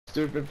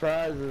stupid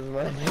prizes,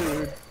 my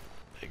dude.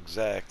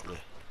 Exactly.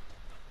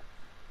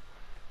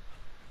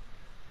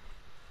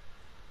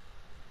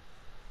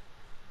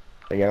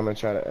 Again, I'm gonna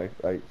try to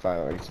like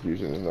final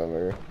execution is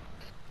over.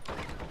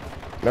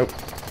 Nope.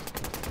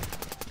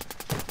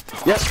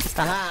 Yep.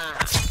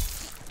 Haha.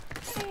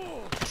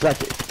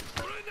 Suck it.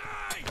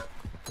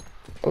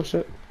 Oh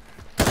shit.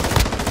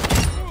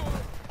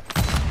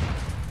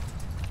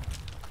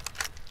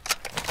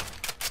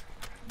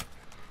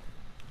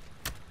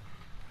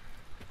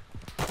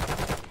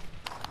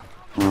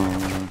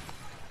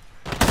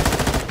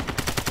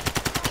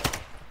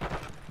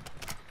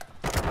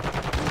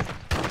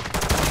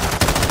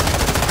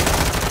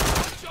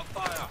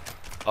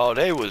 Oh,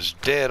 they was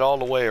dead all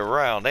the way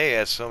around. They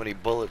had so many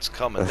bullets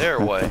coming their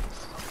way.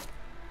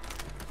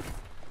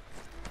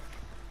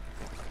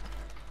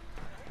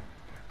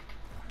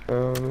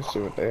 Let's see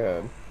what they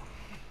had.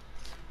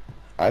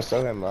 I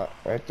saw him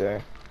right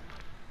there.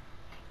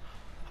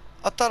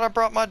 I thought I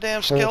brought my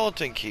damn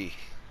skeleton key.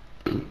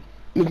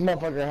 This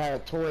motherfucker had a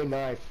toy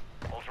knife.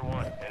 Ultra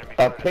One, enemy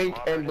A threat is pink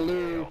moderate and in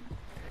blue scale.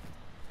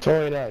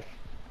 toy knife.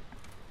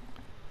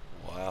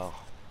 Wow.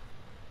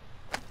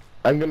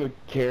 I'm gonna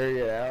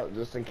carry it out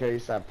just in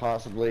case I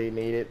possibly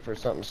need it for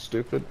something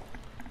stupid.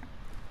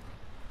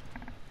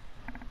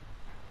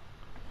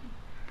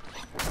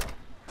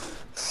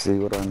 See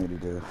what I need to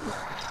do.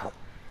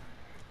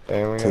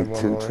 And we have Take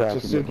one 2 more.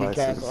 tracking Suzuki devices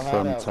Castle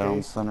from hideout, town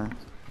dude. center.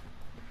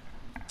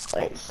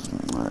 Nice.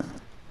 Alright.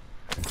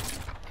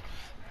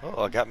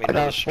 Oh, I got me I got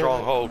another a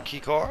stronghold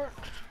key card.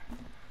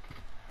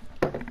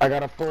 I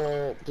got a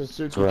full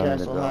Suzuki Ready to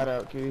Castle go.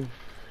 hideout key.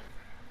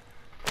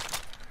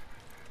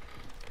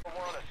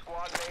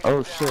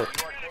 Oh shit.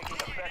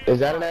 Is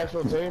that an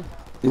actual team?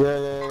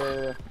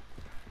 Yeah.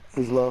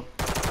 He's low.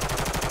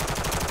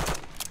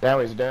 Now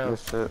he's down. Oh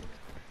shit.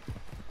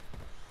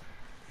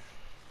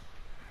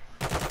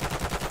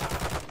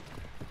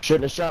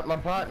 Shouldn't have shot my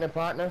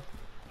partner.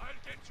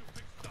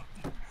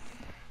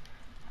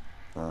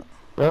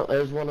 Well,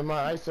 there's one of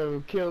my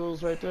ISO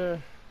kills right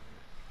there.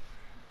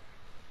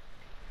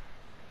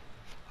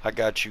 I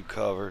got you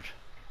covered.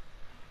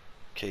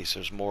 In case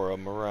there's more of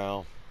them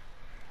around.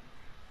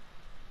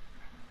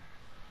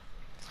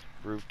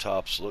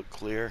 Rooftops look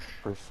clear.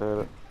 Appreciate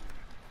it.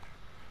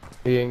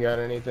 He ain't got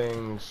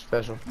anything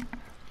special.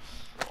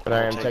 But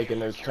I am taking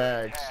those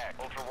tags.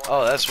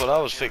 Oh, that's what I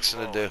was fixing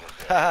to do.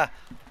 Haha.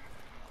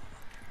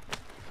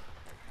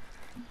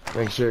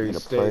 Make sure he Need a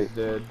stays plate.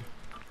 dead.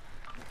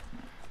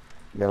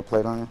 You got a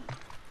plate on you?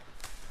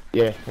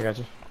 Yeah, I got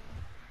you.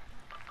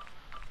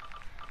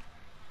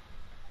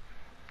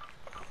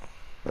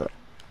 Yeah.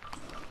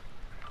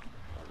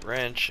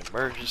 Wrench,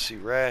 emergency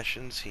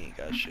rations. He ain't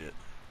got shit.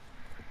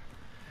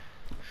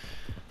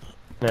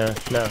 No.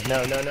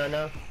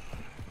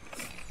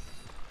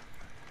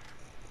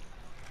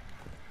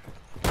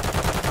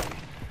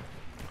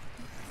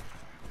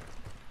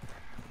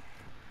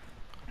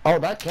 Oh,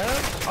 that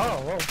counts?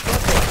 Oh, well,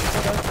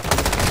 fuck it.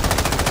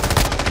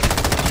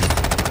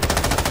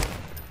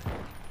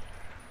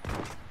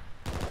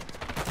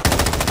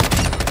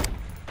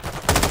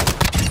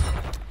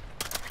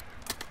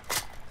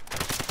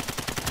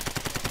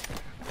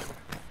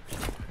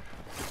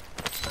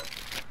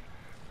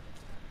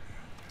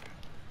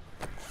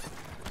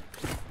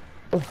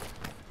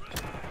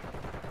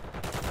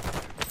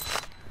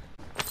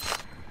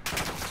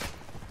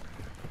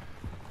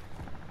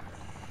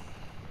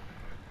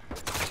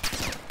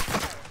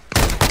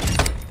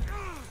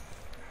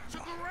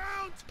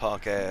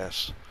 Punk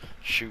ass.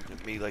 Shooting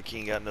at me like he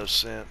ain't got no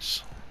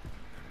sense.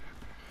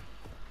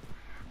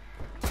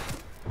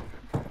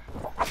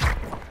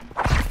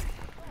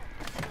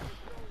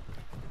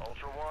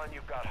 Ultra One,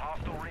 you've got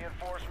hostile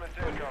reinforcements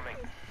incoming.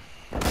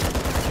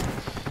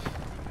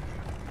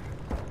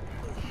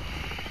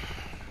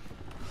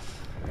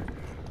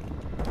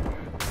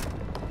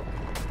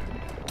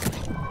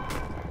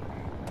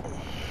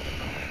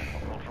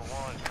 Ultra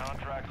One,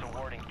 contracts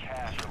awarding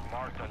cash are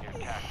marked on your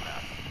tac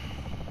map.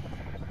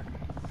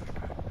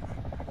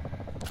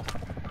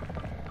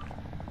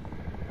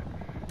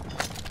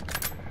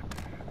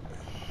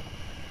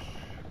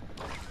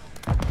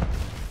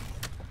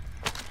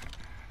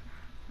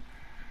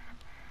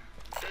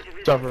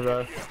 Suffer,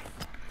 bro.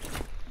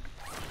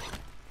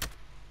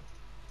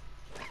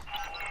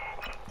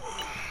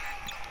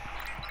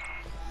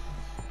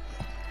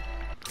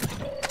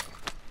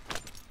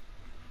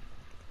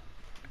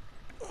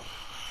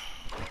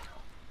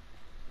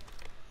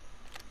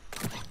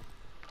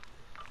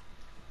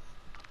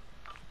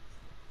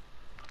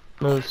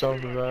 No suffer,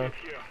 bro.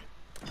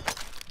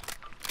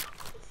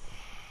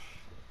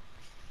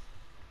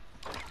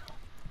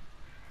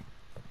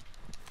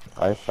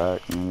 IFAC,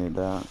 you need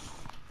that.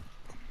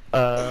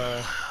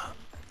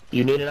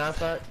 You need an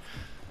IFAC?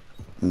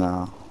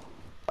 No.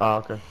 Oh,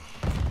 okay.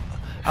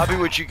 I'll be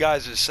with you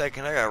guys in a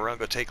second. I gotta run,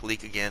 go take a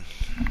leak again.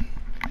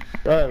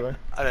 Go ahead, man.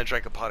 I done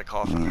drank a pot of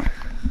coffee. Your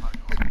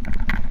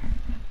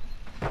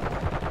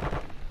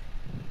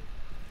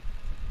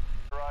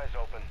eyes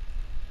open.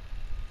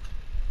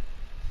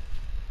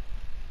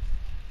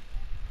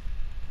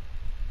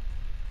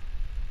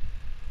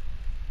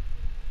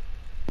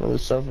 Another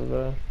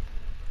self-revive.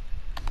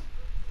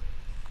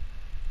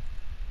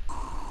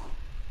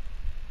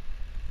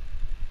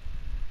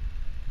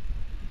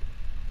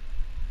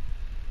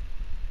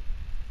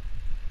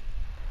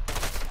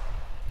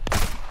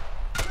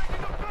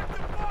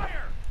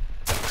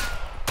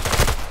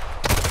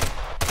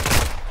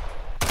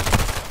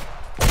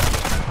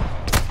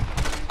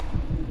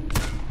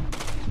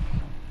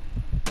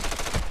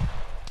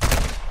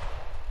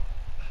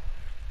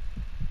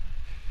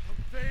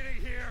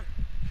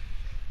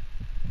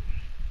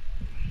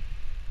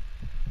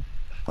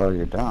 Oh,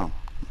 you're down.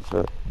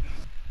 That's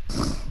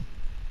it.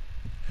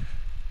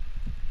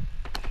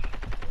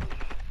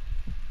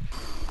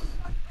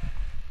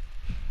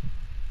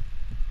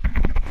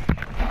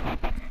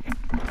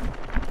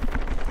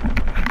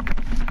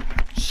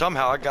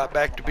 Somehow I got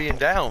back to being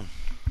down.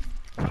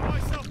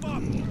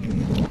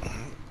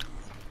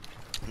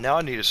 Now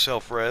I need a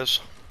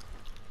self-res.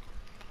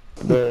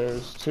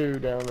 There's two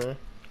down there.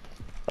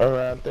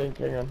 Oh, I think,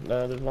 hang on.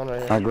 No, there's one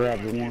right I here.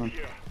 grabbed one.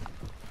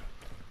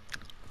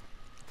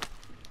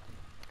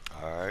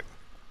 Alright.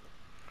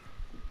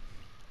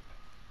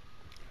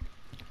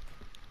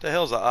 The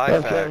hell's an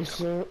Okay, IFAC?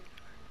 so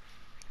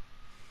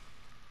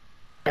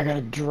I gotta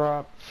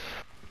drop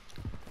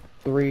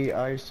 3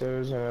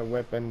 ISOs and a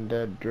weapon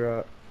dead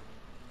drop.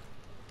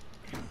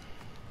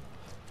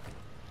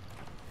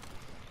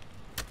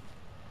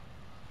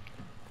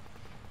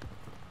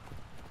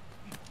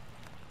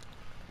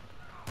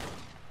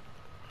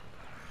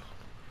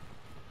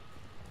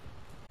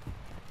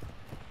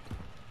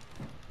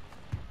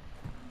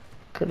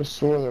 Could have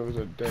swore there was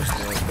a dead drop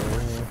over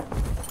here.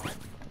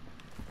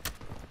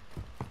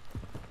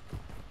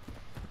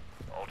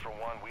 Ultra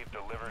One, we've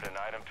delivered an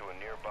item to a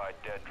nearby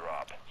dead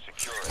drop.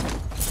 Secure it.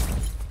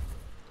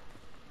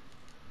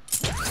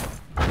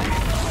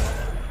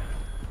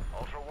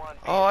 Ultra One.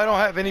 Oh, I don't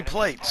have any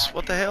plates.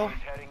 What the hell?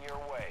 Heading your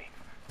way.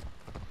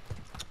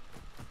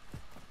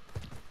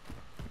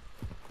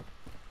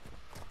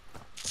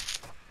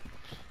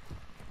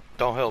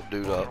 Don't help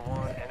dude Ultra up.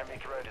 One, enemy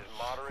threat is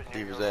moderate.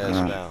 Leave his near ass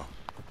your- down.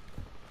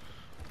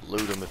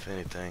 Loot him if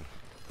anything.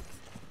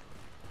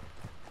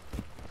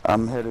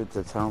 I'm headed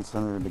to town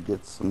center to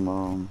get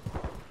some,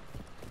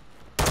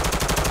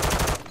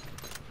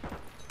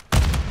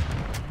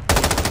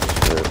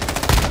 shit.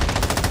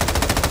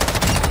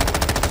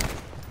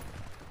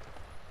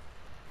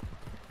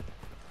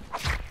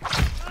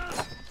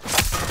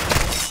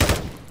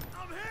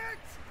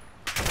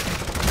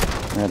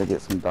 I had to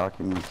get some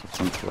documents or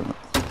some shit.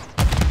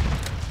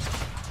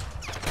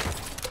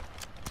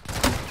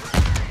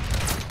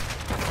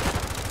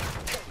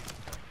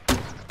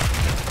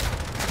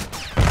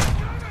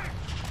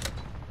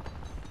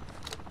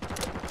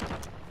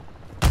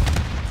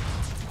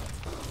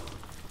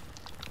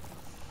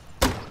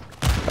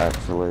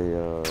 Actually,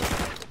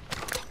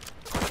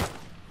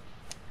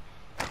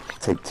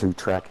 take 2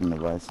 tracking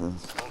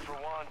devices. Ultra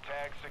One,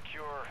 tag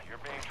secure. You're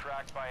being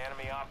tracked by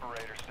enemy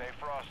operators. Stay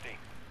frosty.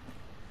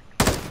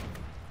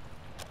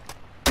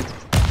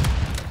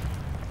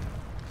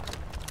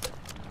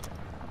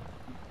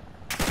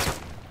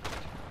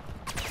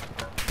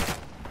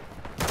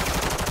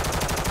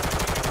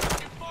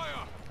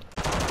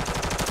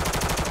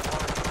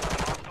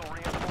 Hostile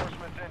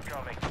reinforcements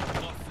incoming.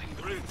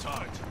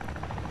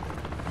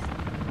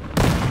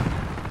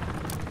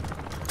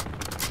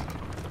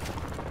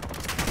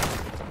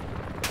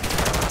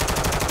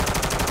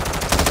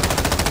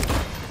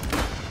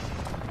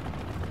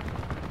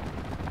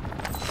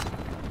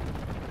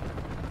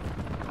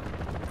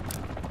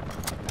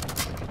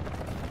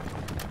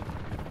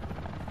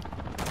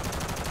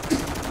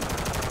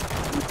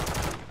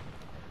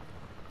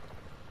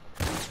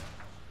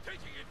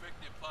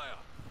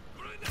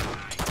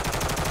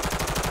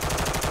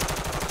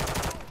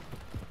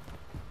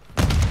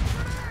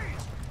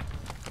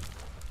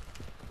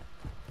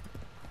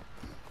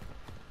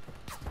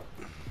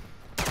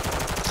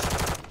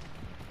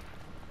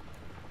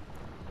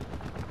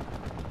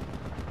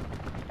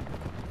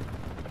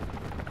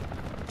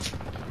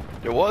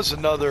 There was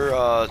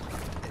another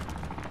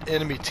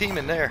enemy team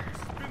in there.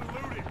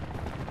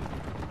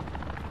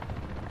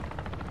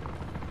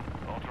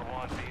 Ultra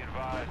One, be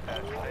advised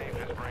that safe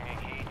is bringing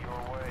heat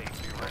your way.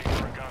 Be ready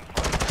for a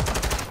gunfight.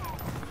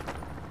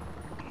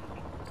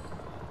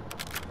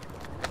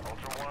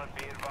 Ultra One,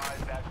 be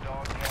advised that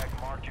dog tag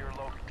marked your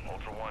location.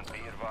 Ultra One,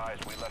 be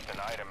advised we left an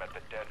item at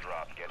the dead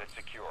drop. Get it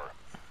secure.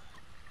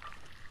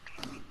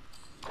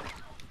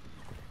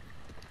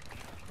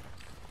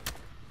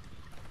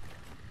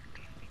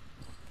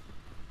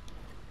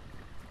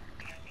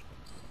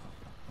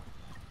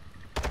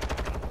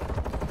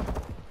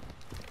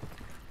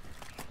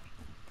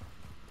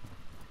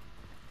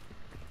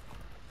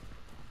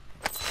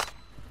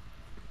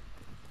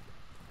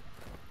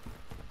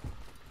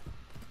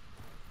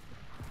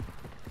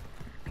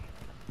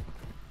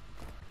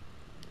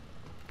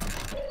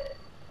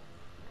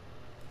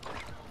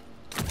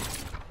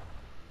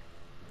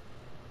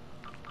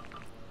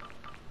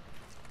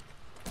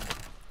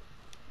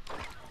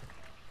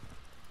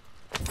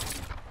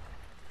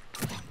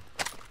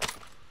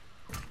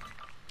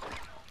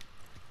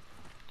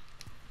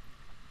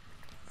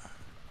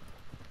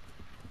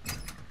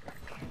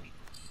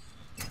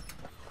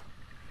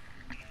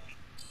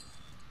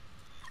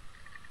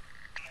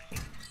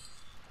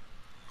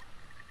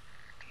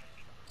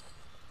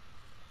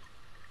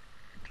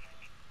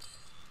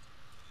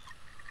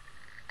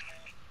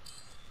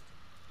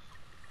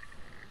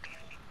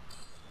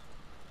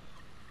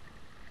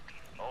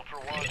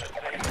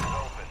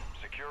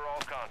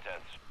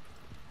 contents.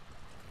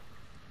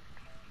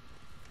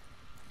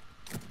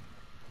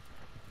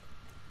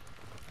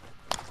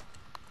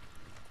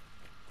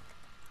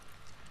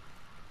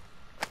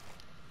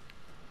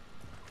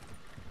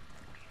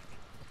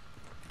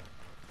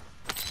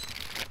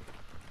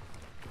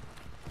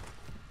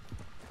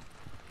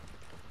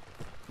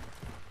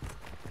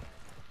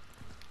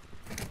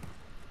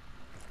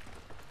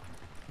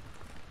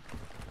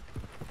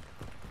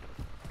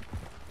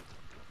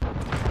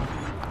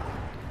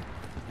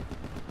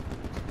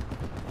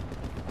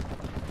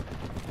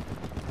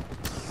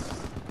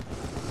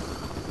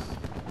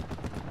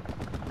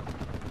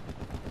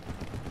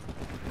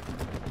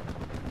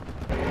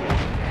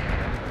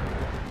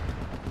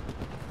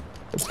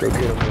 Let's go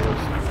get him, boys.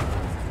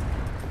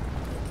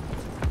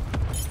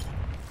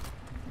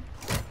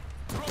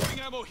 Throwing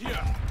ammo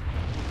here.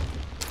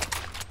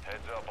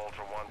 Heads up,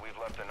 Ultra One. We've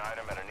left an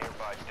item at a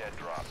nearby dead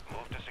drop.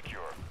 Move to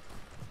secure.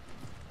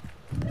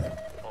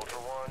 Ultra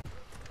One.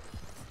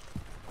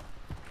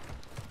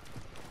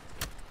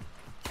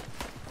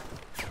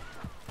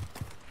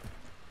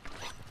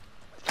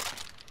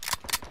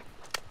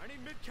 I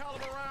need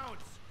mid-caliber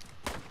rounds.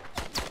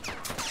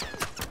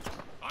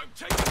 I'm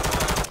taking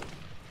fire.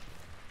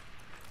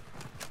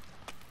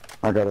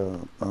 I got a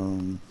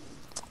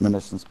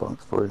munitions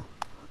box for you.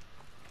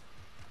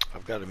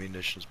 I've got a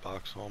munitions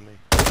box on me.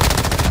 I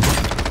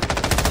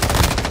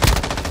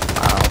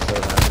also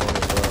have one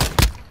as well.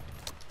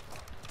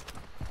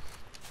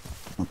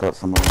 I thought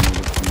somebody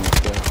needed some of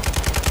that.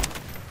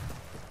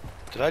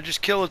 Did I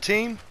just kill a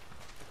team?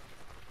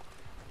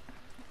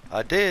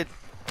 I did.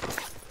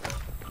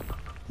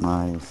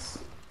 Nice.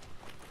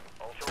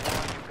 Ultra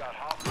One, you've got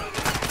hostiles.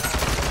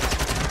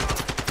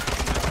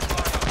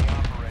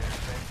 Operator,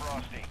 stay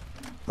frosty.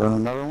 Then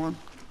another one?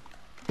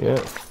 Yeah.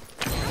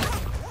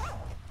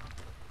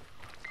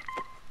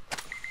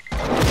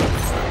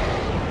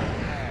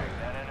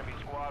 That enemy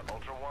squad,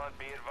 Ultra One,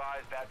 be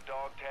advised that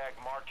dog tag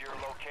marked your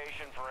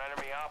location for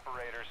enemy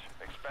operators.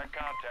 Expect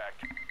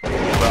contact.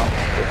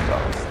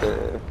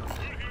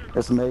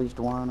 There's some aged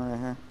wine right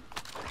here.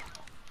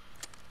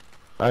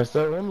 I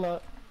saw him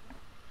lot.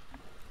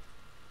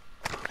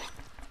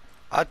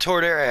 I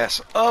tore their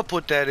ass up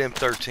with that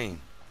M13.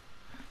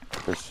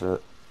 Good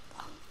shit.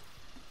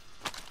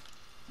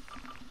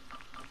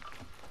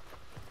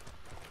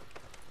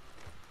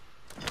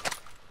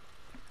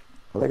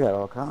 Well, they got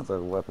all kinds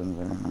of weapons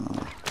in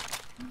here.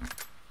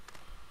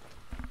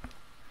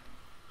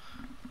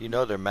 You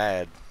know they're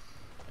mad.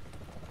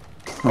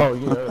 Oh,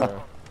 you know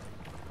that.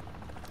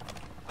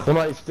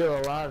 Somebody's still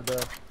alive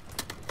though.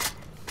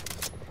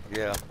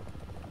 Yeah.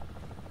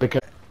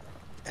 Because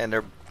And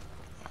they're...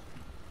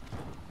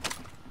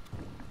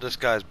 This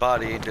guy's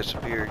body ain't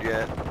disappeared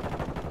yet.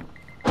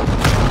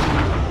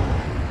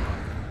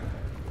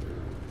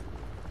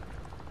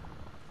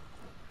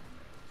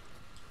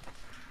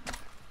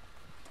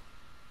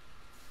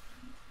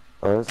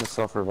 Oh, there's a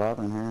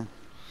self-reviving here.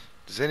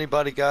 Does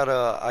anybody got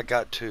a... I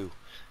got two.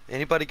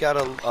 Anybody got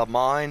a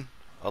mine?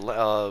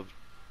 A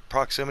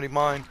proximity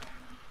mine?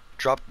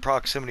 Drop a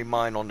proximity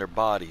mine on their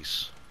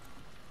bodies.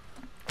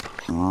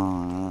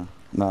 No,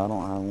 I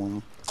don't have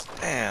one.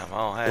 Damn, I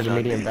don't have there's a none.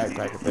 medium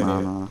backpack if they No,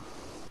 do. no.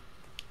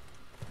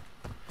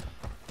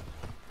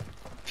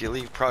 If you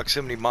leave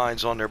proximity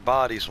mines on their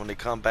bodies, when they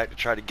come back to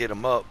try to get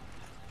them up,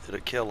 it'll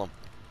kill them.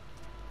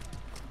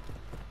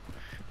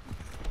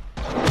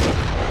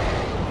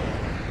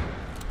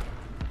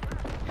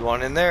 You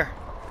want in there?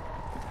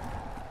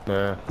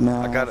 Nah.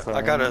 No, I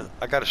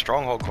got a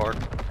stronghold card.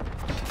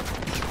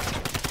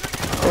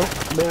 Oh,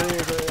 there he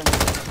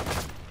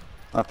is.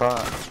 I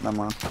thought. Never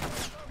mind.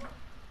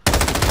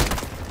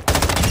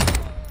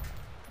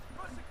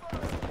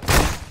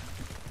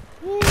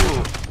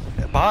 Woo!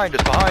 Behind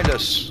us, behind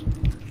us.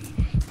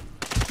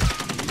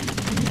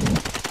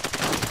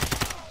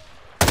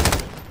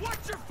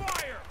 Watch your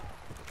fire.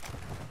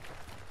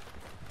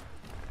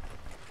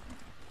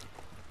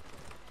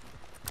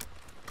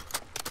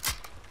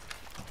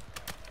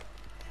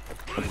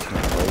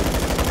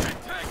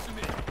 Thanks to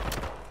me.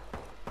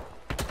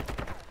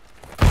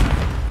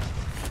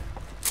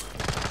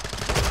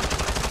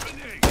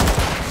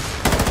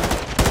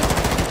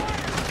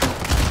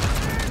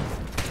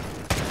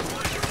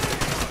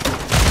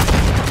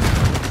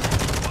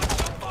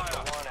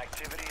 Ultra One,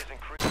 activity is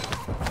increasing.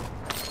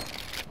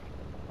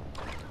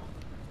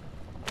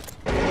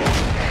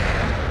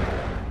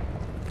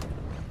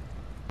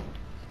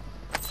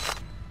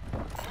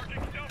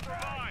 Marking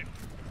self-revive.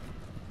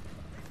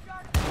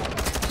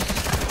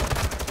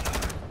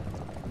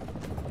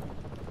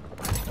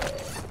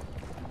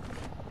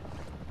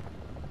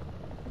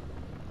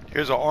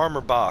 Here's an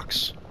armor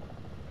box.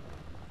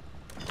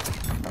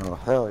 Oh,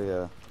 hell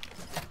yeah.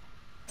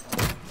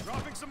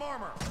 Dropping some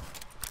armor.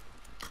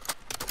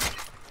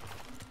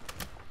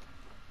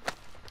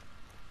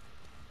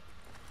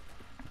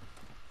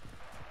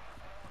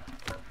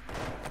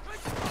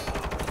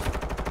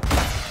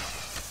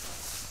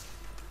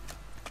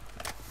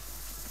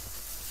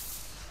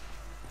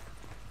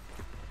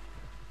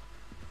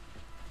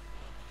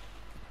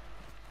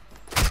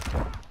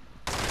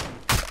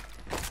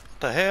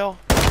 the hell?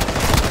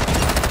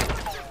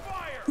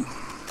 Fire!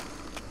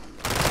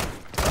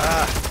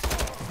 Ah.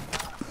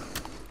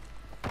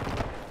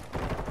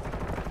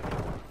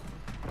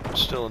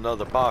 Still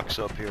another box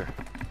up here.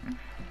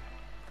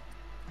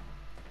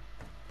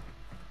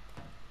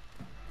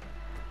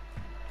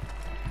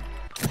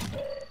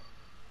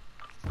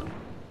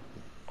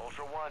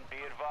 Ultra One, be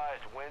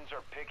advised, winds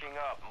are picking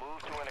up.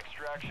 Move to an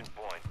extraction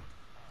point.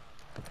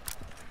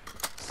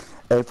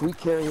 If we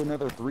carry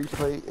another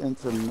 3-plate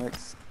into the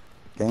next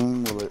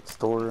game, will it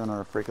store in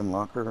our freaking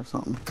locker or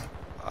something?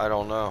 I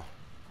don't know.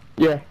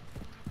 Yeah.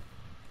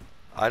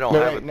 I don't No,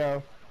 have wait, it.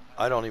 no.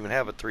 I don't even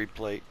have a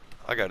 3-plate.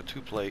 I got a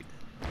 2-plate.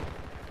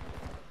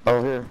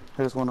 Oh,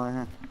 here's one right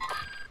here.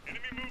 Enemy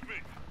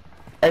movement.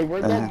 Hey,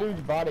 where'd that Uh-huh.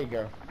 dude's body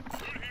go?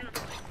 Good here.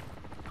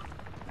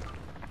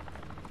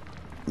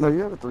 No, you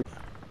have a 3.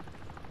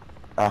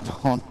 I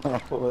don't know.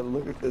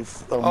 Look at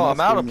this. Oh, I'm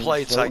out of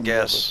plates, I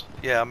guess.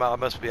 Yeah, I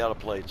must be out of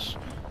plates.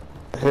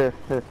 Here.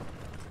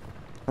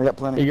 I got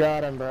plenty. You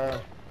got him, bro.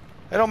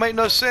 It don't make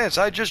no sense.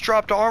 I just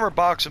dropped the armor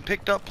box and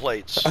picked up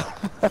plates.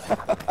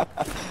 I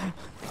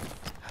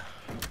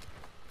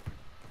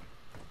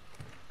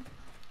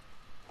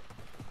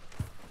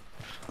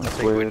That's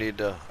think we weird. need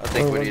to. I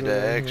think we need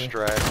to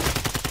extract.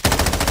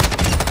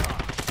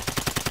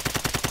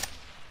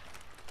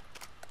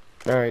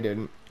 No, he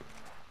didn't.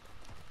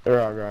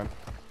 They're all gone.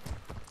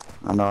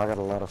 I know, I got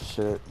a lot of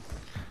shit.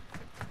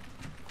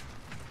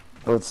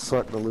 It would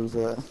suck to lose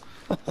that.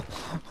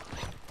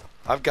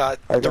 I've got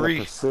I got a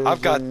three.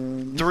 I've got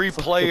precision. 3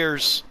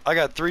 players. I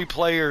got 3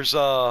 players.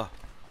 Ultra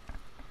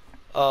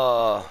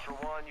One,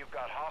 you've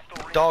got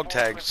hostile Dog reinforcements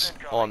tags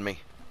incoming. on me.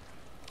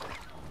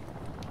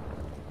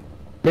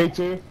 Me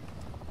too.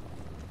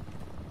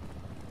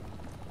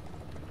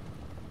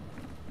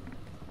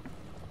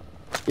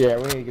 Yeah,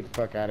 we need to get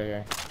the fuck out of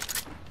here.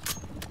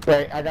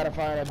 Wait, I gotta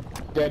find a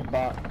dead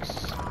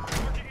box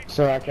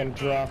so I can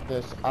drop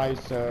this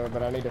ISO,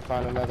 but I need to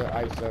find another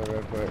ISO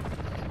real quick.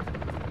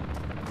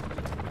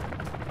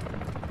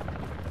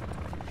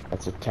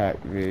 That's attack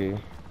V.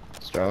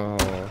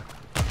 Stronghold. Ultra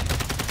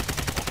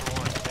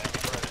One, enemy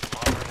threat is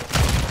moderate.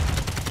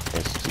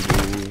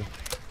 STD.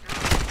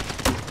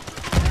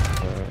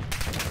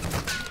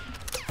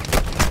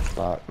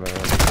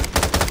 Botman.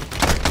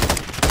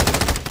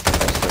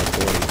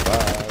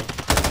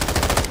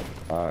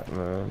 SO45.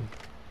 Botman.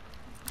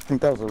 I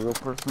think that was a real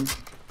person.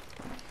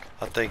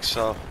 I think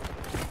so.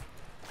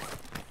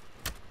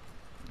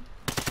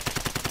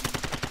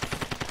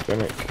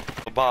 Gimmick.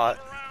 A bot.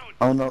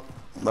 Around. Oh no,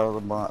 that was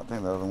a bot. I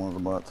think the other one was a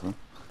bot too.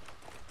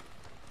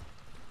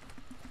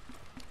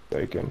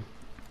 Bacon.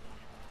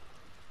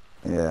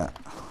 Yeah.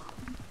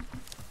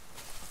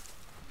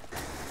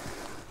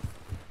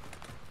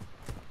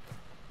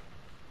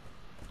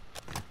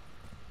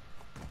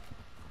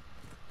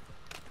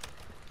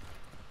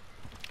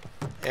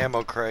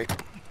 Ammo crate.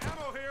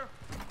 Ammo here.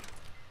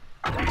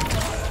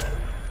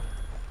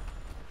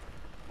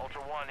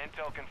 Ultra One,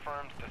 intel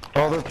confirms the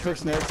Oh, they're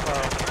fixing the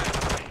X-File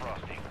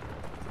Frosty.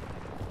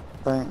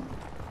 thing.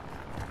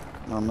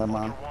 No, never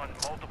mind. Ultra One,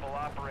 multiple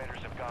operators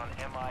have gone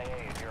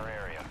MIA in your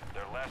area.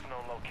 Their last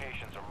known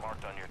locations are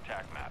marked on your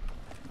TAC map.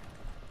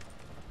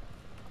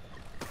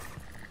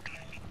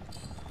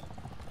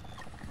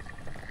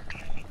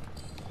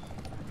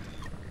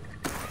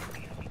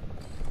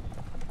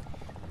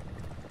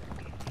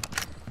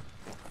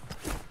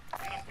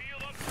 Got a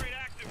field upgrade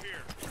active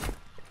here.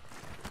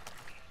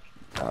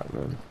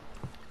 Botman.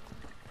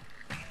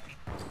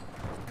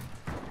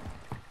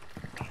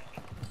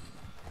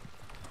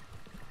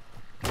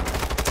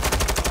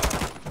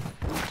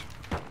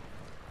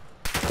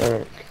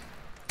 Gimmick.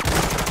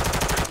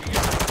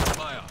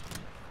 Fire.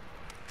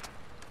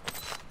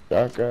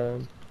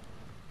 Shotgun.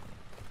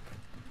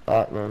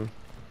 Botman.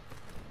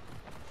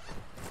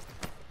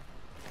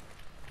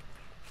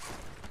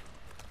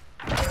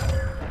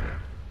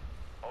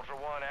 Ultra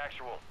One,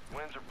 actual.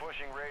 Winds are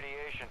pushing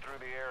radiation through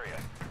the area.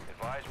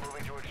 Advise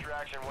moving to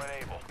extraction when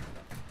able.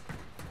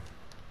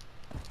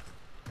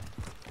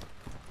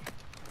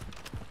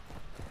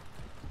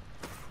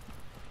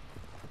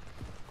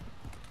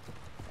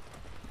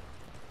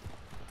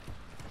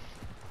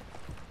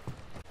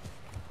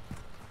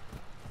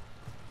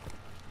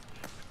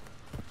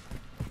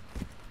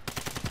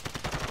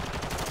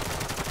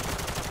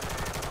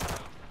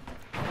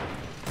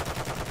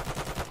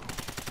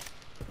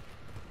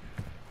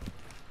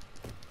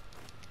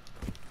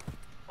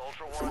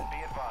 Ultra One,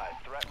 be advised.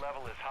 Threat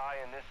level is high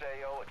in this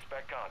AO.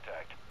 Expect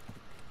contact.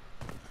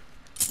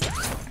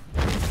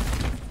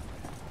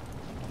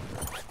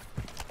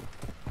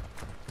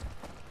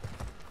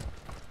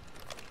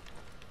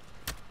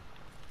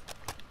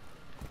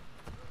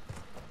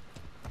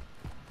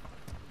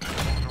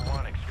 Ultra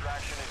One,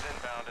 extraction is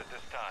inbound at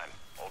this time.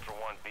 Ultra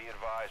One, be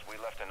advised. We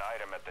left an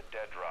item at the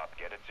dead drop.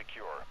 Get it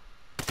secure.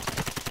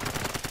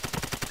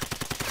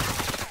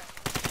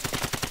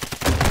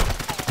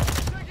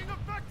 Taking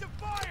effective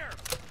fire.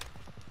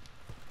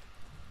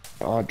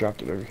 Oh, I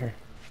dropped it over here.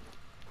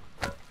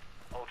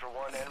 Ultra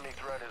One, enemy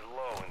threat is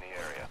low in the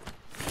area.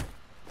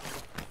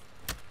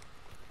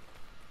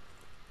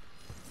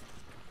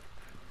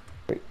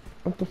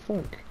 What the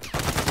fuck?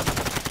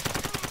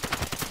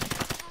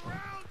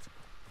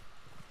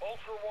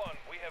 Ultra One,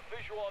 we have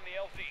visual on the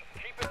LZ.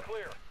 Keep it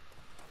clear.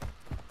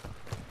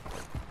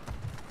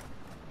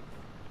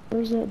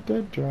 Where's that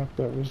dead drop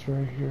that was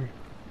right here?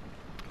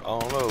 I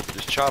don't know, but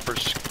this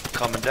chopper's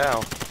coming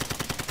down.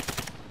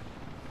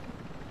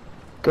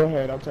 Go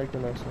ahead, I'll take the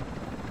next one.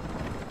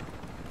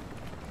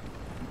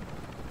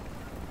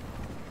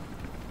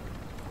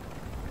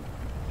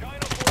 Dino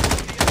Force to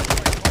the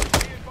airstrike.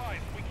 Be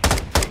advised, we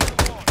can't take them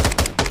on.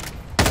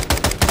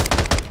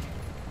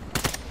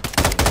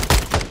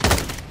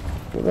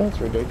 Well, that's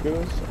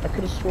ridiculous. I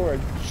could have swore I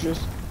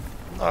just.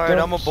 Alright, I'm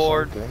dumped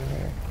aboard. something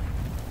there.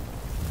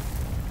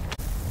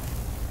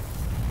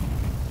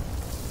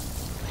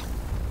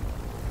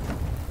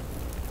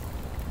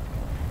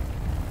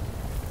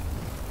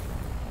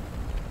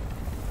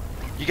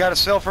 You got a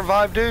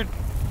self-revive, dude?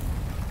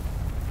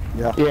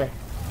 Yeah. Yeah.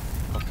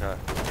 Okay.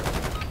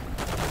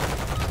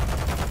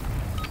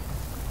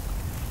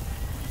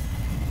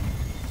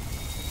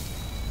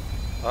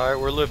 Alright,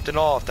 we're lifting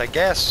off. That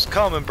gas is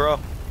coming, bro.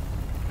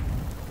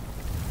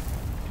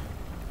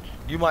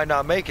 You might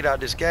not make it out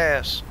this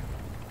gas.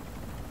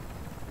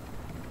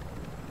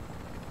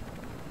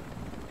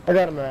 I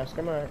got a mask.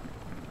 I'm alright.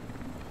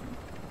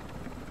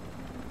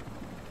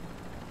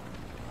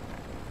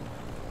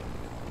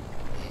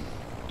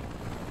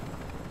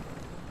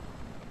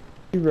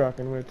 You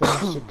rocking with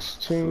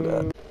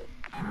M16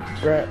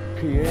 Rat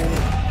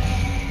PH.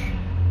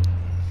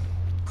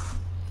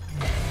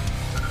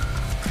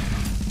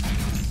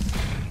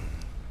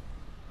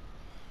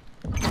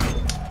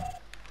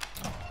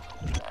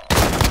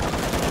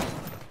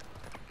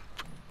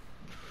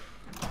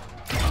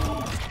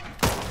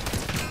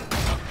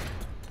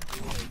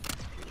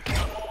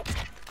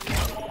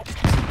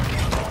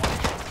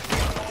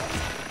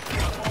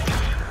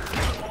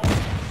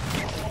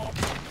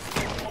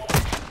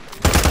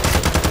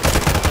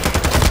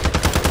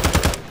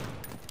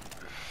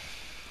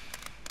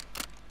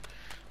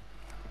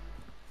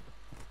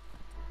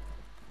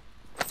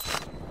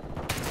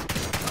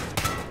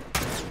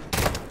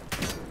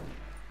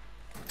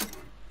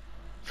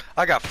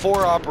 I got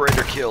 4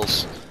 operator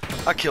kills.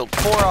 I killed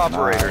 4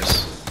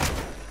 operators.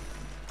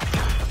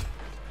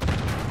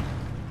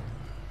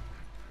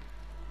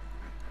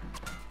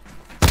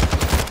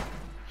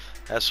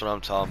 That's what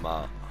I'm talking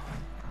about.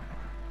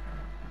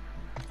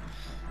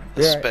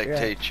 Yeah,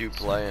 Spectate you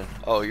playing.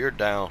 Oh, you're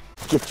down.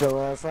 Get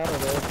your ass out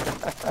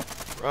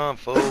of there. Run,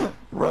 fool.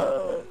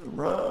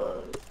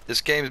 Run. This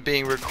game's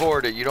being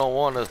recorded. You don't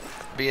want to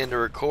be in the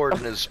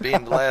recording as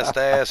being the last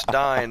ass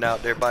dying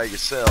out there by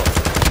yourself.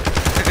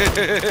 And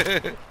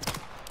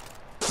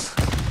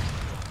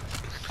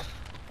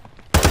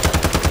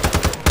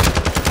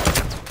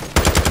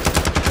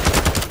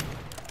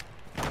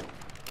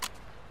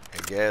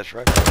gas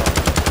right now.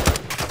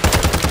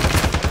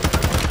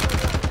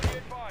 Be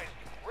advised.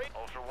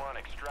 Ultra One,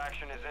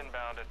 extraction is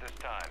inbound at this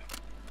time.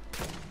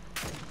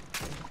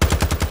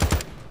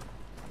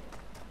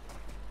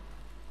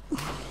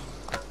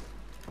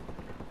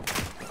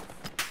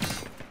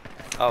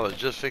 I was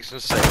just fixing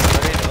to say,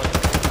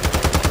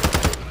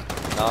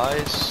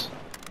 nice.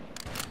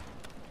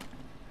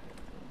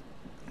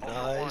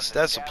 Nice.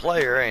 That's a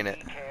player, ain't it?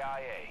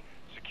 KIA.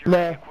 Secure Nah.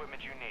 the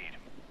equipment you need.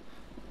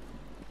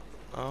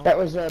 Oh. That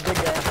was a big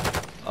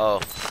guy.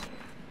 Oh.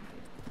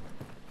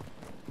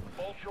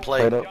 Ultra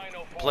Plate. One,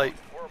 Dino Force. Plate.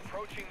 We're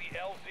approaching the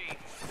LZ.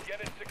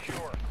 Get it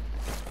secure.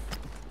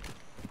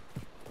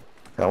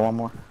 Got one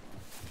more.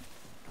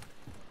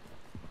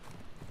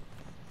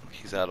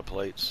 He's out of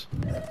plates.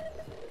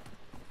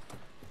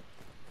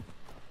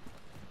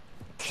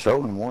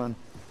 Showing one.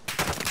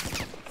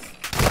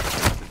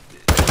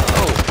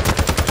 Oh.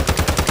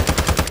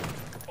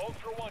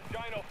 Ultra One,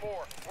 Dino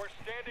 4. We're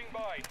standing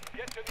by.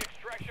 Get to the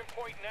extraction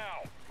point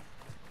now.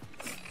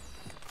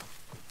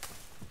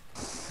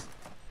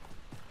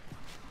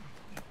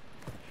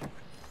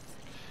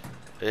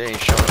 It ain't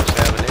showing us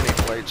having any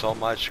plates on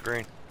my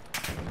screen.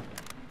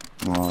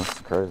 Oh, that's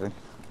crazy.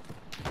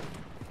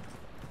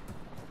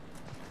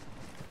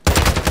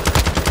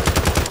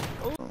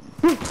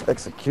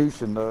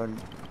 Execution, dog.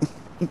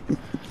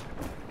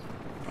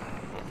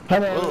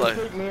 Come on, Look like-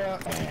 freak me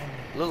out.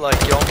 Look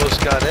like you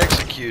almost got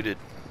executed.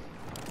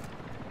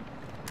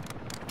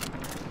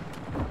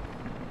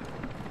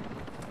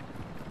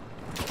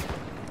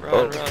 Run,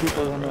 Oh, run,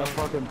 people run, on that run.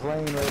 fucking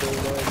plane right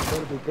there, dog. You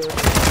better be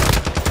careful.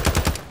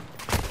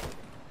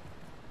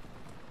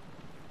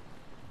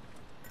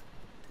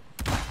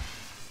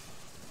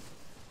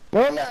 No,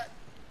 I'm not.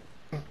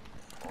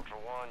 Ultra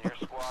One, your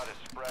squad is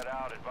spread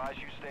out. Advise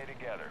you stay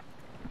together.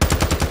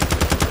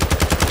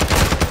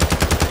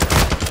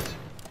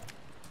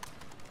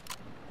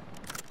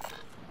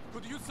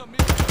 Could use some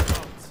medical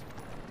rounds.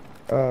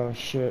 Oh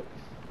shit.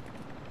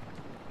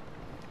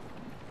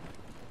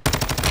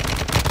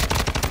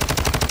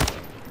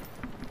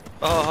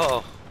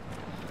 Oh.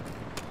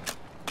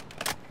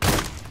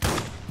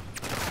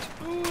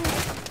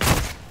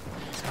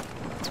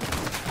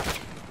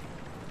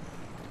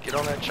 Get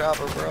on that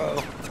chopper,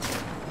 bro.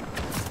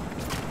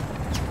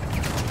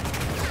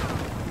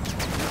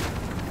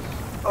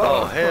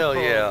 Oh, hell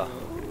yeah.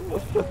 We're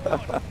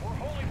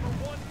holding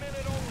for 1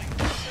 minute only.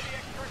 Get to the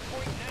extract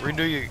point now.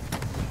 Renew your...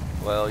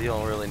 Well, you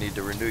don't really need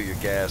to renew your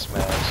gas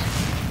mask.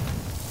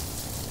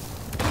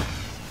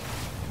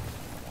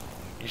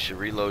 You should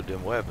reload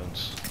them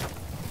weapons.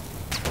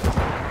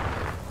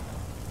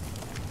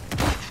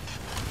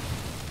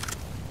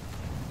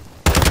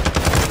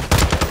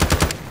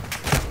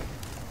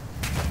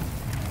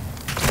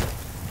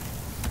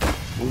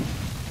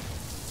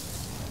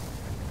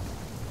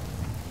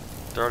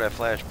 Throw that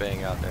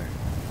flashbang out there.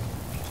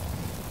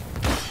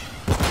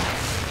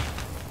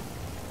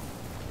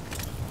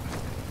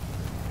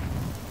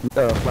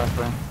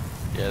 Flashbang.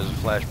 Yeah, there's a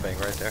flashbang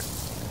right there.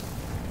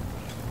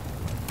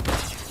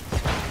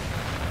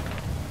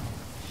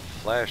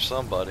 Flash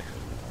somebody.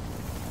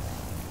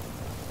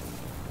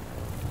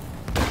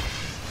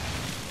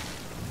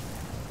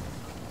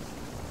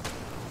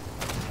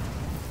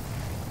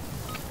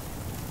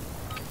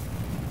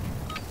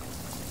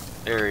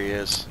 There he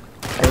is. See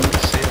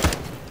him?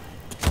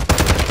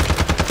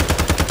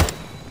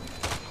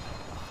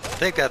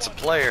 I think that's a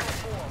player.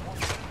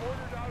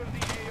 Ordered out of the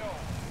AO.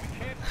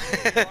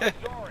 We can't do it.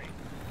 I'm sorry.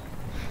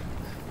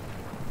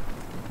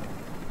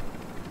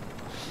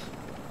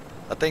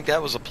 I think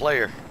that was a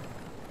player.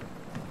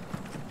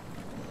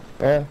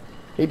 Yeah,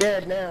 he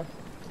dead now.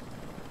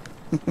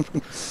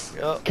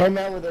 Yup. Came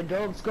out with a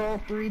gold skull,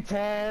 3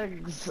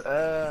 tags,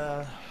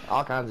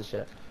 all kinds of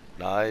shit.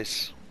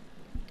 Nice.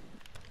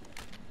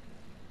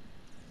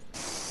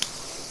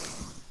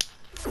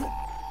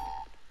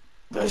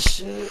 That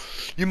shit.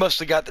 You must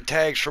have got the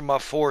tags from my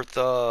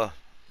 4th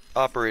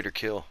operator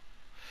kill.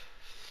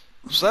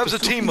 So that was a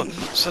team of,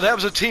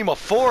 team of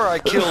 4 I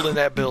killed in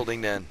that building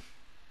then.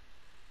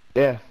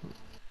 Yeah.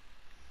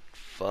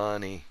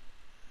 Funny.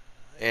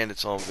 And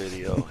it's on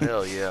video.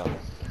 Hell yeah.